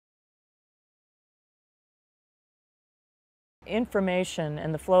Information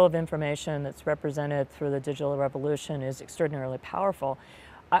and the flow of information that's represented through the digital revolution is extraordinarily powerful.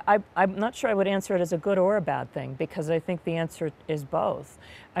 I'm not sure I would answer it as a good or a bad thing, because I think the answer is both.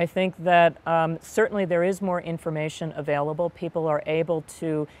 I think that certainly there is more information available. People are able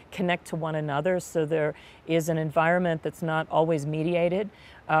to connect to one another, so there is an environment that's not always mediated,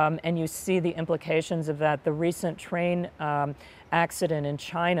 and you see the implications of that. The recent train accident in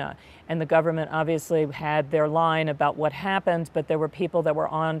China, and the government obviously had their line about what happened, but there were people that were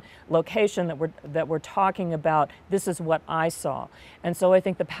on location that were talking about, this is what I saw. And so I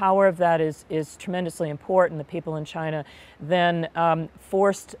think the power of that is tremendously important. The people in China then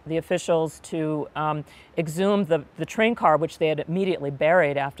forced the officials to exhume the train car, which they had immediately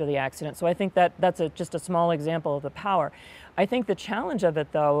buried after the accident. So I think that that's just a small example of the power. I think the challenge of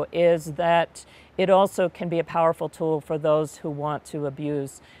it, though, is that it also can be a powerful tool for those who want to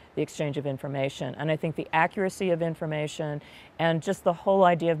abuse the exchange of information. And I think the accuracy of information and just the whole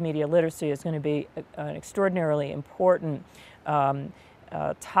idea of media literacy is going to be an extraordinarily important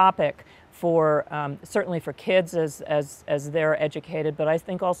topic for certainly for kids as they're educated, but I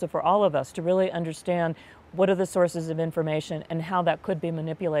think also for all of us to really understand what are the sources of information and how that could be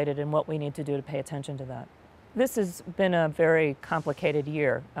manipulated and what we need to do to pay attention to that. This has been a very complicated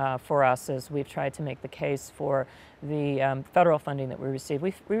year for us as we've tried to make the case for the federal funding that we receive.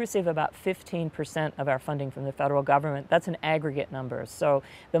 We receive about 15% of our funding from the federal government. That's an aggregate number. So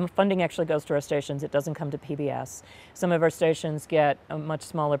the funding actually goes to our stations. It doesn't come to PBS. Some of our stations get a much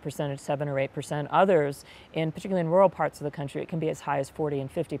smaller percentage, 7 or 8%. Others, particularly in rural parts of the country, it can be as high as 40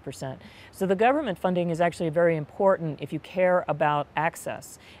 and 50%. So the government funding is actually very important if you care about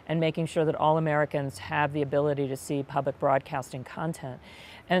access and making sure that all Americans have the ability to see public broadcasting content.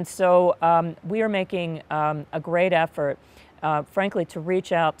 And so we are making a great effort, frankly, to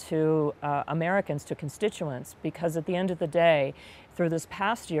reach out to Americans, to constituents, because at the end of the day, through this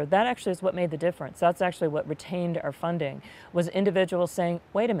past year, that actually is what made the difference. That's actually what retained our funding, was individuals saying,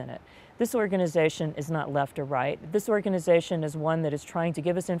 wait a minute, this organization is not left or right. This organization is one that is trying to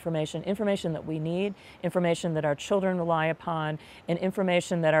give us information that we need, information that our children rely upon, and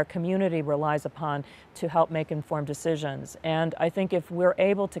information that our community relies upon to help make informed decisions. And I think if we're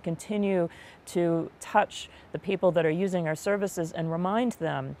able to continue to touch the people that are using our services and remind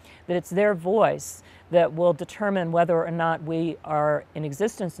them that it's their voice that will determine whether or not we are in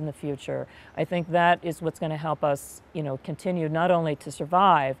existence in the future, I think that is what's going to help us, continue not only to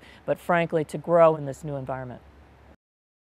survive, but frankly to grow in this new environment.